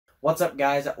What's up,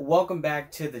 guys? Welcome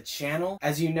back to the channel.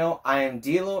 As you know, I am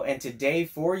Dilo, and today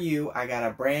for you, I got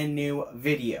a brand new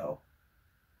video.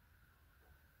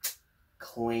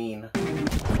 Clean.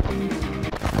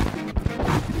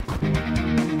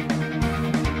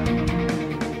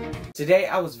 Today,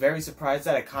 I was very surprised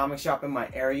at a comic shop in my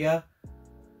area,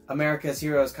 America's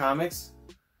Heroes Comics.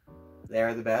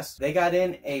 They're the best. They got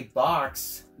in a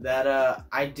box that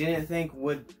I didn't think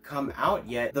would come out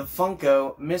yet. The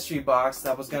Funko mystery box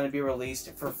that was going to be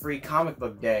released for free comic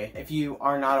book day. If you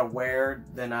are not aware,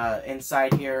 then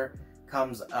inside here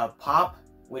comes a pop,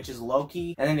 which is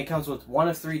Loki, and then it comes with one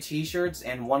of 3 t-shirts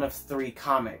and one of 3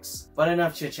 comics. But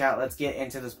enough chit chat, let's get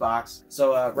into this box.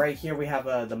 So right here we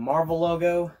have the Marvel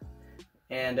logo,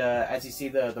 and as you see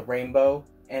the rainbow,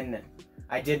 and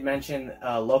I did mention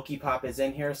Loki pop is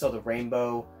in here, so the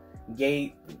rainbow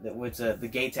gate, which the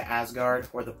gate to Asgard,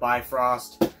 or the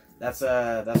Bifrost, that's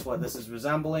what this is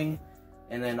resembling.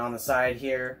 And then on the side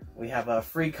here, we have a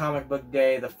free comic book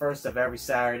day, the first of every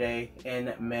Saturday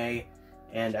in May.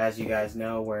 And as you guys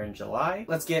know, we're in July.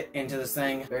 Let's get into this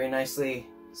thing. Very nicely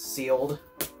sealed.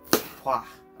 Wow.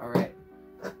 Alright.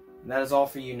 That is all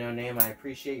for you, No Name. I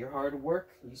appreciate your hard work.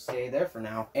 You stay there for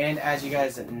now. And as you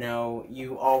guys know,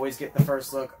 you always get the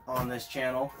first look on this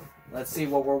channel. Let's see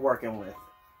what we're working with.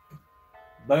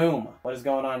 Boom. What is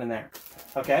going on in there?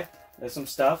 Okay. There's some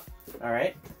stuff.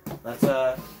 Alright. Let's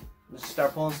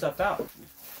start pulling stuff out.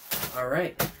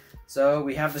 Alright. So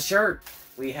we have the shirt.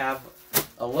 We have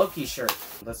a Loki shirt.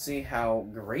 Let's see how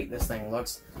great this thing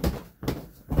looks.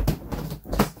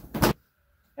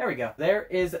 There we go. There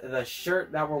is the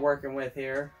shirt that we're working with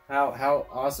here. How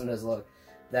awesome does it look?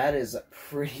 That is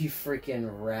pretty freaking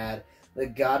rad. The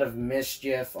God of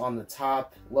Mischief on the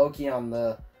top, Loki on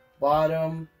the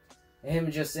bottom,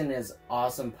 him just in his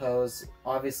awesome pose,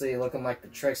 obviously looking like the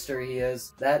trickster he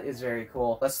is. That is very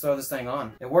cool. Let's throw this thing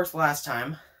on. It worked last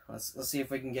time. Let's see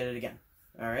if we can get it again.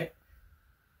 All right.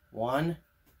 1,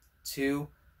 2,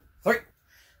 3.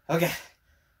 Okay.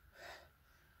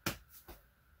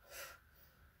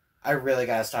 I really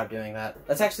gotta stop doing that.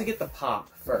 Let's actually get the pop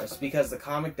first, because the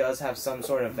comic does have some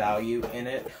sort of value in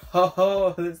it.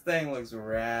 Oh, this thing looks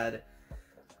rad.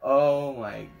 Oh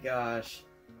my gosh.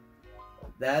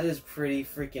 That is pretty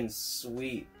freaking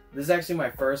sweet. This is actually my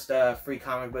first free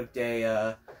comic book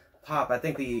day pop. I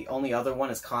think the only other one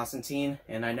is Constantine,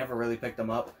 and I never really picked them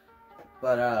up.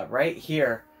 But right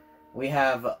here, we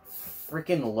have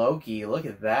freaking Loki. Look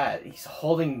at that. He's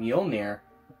holding Mjolnir.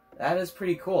 That is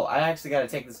pretty cool. I actually got to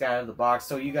take this guy out of the box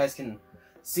so you guys can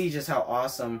see just how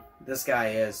awesome this guy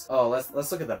is. Oh, let's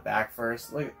look at the back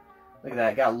first. Look at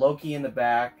that. Got Loki in the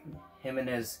back. Him and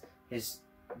his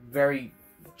very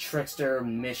trickster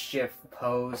mischief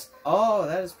pose. Oh,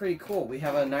 that is pretty cool. We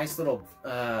have a nice little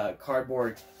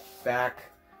cardboard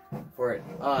back for it.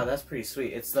 Oh, that's pretty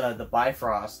sweet. It's the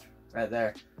Bifrost right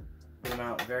there. Put him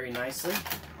out very nicely,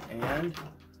 and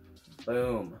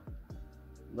boom.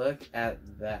 Look at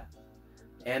that.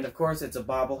 And of course, it's a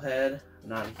bobblehead. I'm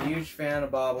not a huge fan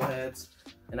of bobbleheads,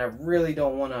 and I really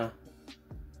don't want to...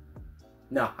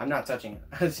 No, I'm not touching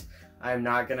it. I'm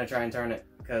not going to try and turn it,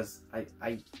 because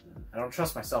I don't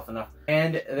trust myself enough.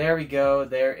 And there we go.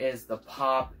 There is the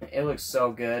pop. It looks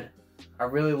so good. I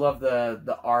really love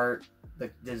the art,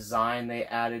 the design they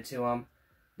added to him.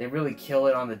 They really kill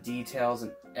it on the details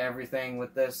and everything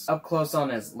with this. Up close on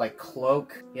his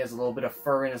cloak. He has a little bit of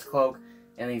fur in his cloak.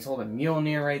 And he's holding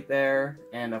Mjolnir right there.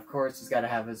 And of course, he's got to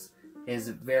have his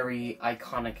very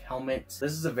iconic helmet.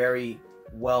 This is a very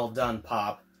well done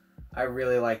pop. I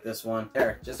really like this one.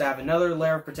 There, just to have another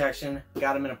layer of protection.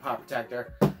 Got him in a pop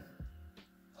protector.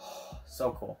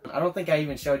 So cool. I don't think I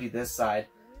even showed you this side.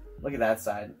 Look at that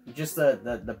side. Just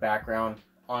the background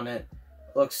on it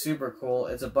looks super cool.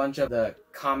 It's a bunch of the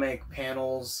comic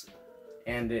panels,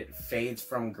 and it fades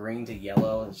from green to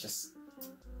yellow. It's just...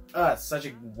 it's such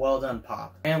a well done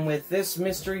pop. And with this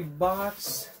mystery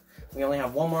box, we only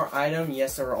have one more item.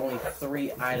 Yes, there are only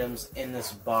 3 items in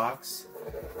this box.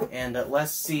 And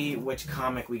let's see which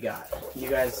comic we got. You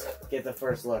guys get the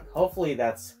first look. Hopefully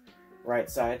that's right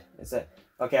side. Is that...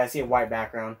 Okay, I see a white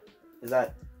background. Is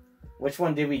that... Which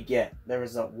one did we get? There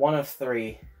was a 1 of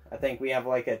 3. I think we have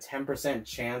like a 10%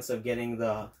 chance of getting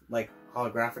the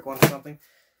holographic one or something.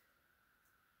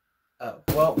 Oh,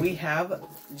 well, we have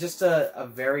just a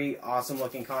very awesome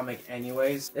looking comic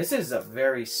anyways. This is a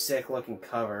very sick looking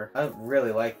cover. I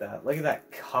really like that. Look at that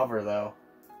cover though.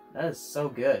 That is so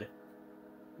good.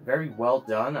 Very well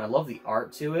done. I love the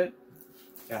art to it.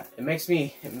 Yeah, it makes me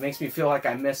feel like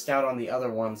I missed out on the other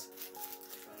ones.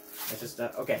 It's just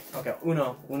okay,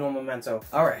 uno momento.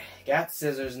 Alright, got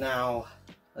scissors now.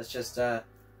 Let's just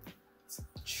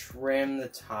trim the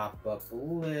top up a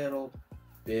little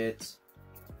bit.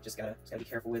 Just gotta be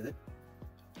careful with it.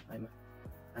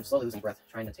 I'm slowly losing breath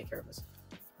trying to take care of this.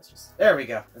 There we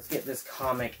go. Let's get this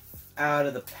comic out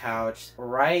of the pouch.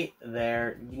 Right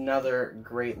there. Another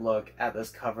great look at this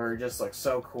cover. Just looks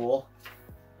so cool.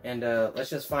 And let's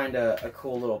just find a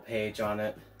cool little page on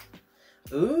it.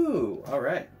 Ooh,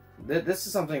 alright. This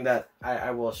is something that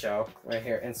I will show right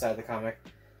here inside the comic.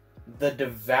 The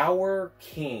Devour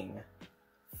King,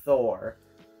 Thor.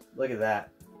 Look at that.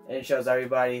 And it shows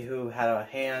everybody who had a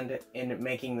hand in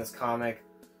making this comic.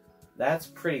 That's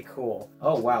pretty cool.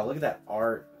 Oh wow, look at that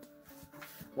art.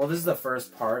 Well, this is the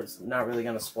first part. It's not really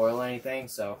going to spoil anything,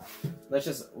 so let's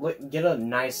just get a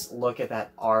nice look at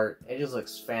that art. It just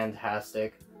looks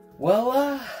fantastic.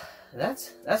 Well,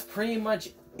 that's pretty much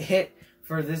it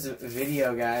for this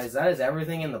video, guys. That is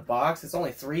everything in the box. It's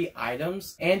only 3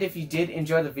 items. And if you did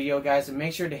enjoy the video, guys,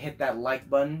 make sure to hit that like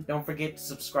button. Don't forget to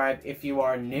subscribe if you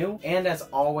are new. And as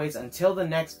always, until the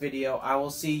next video, I will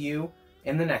see you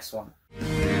in the next one.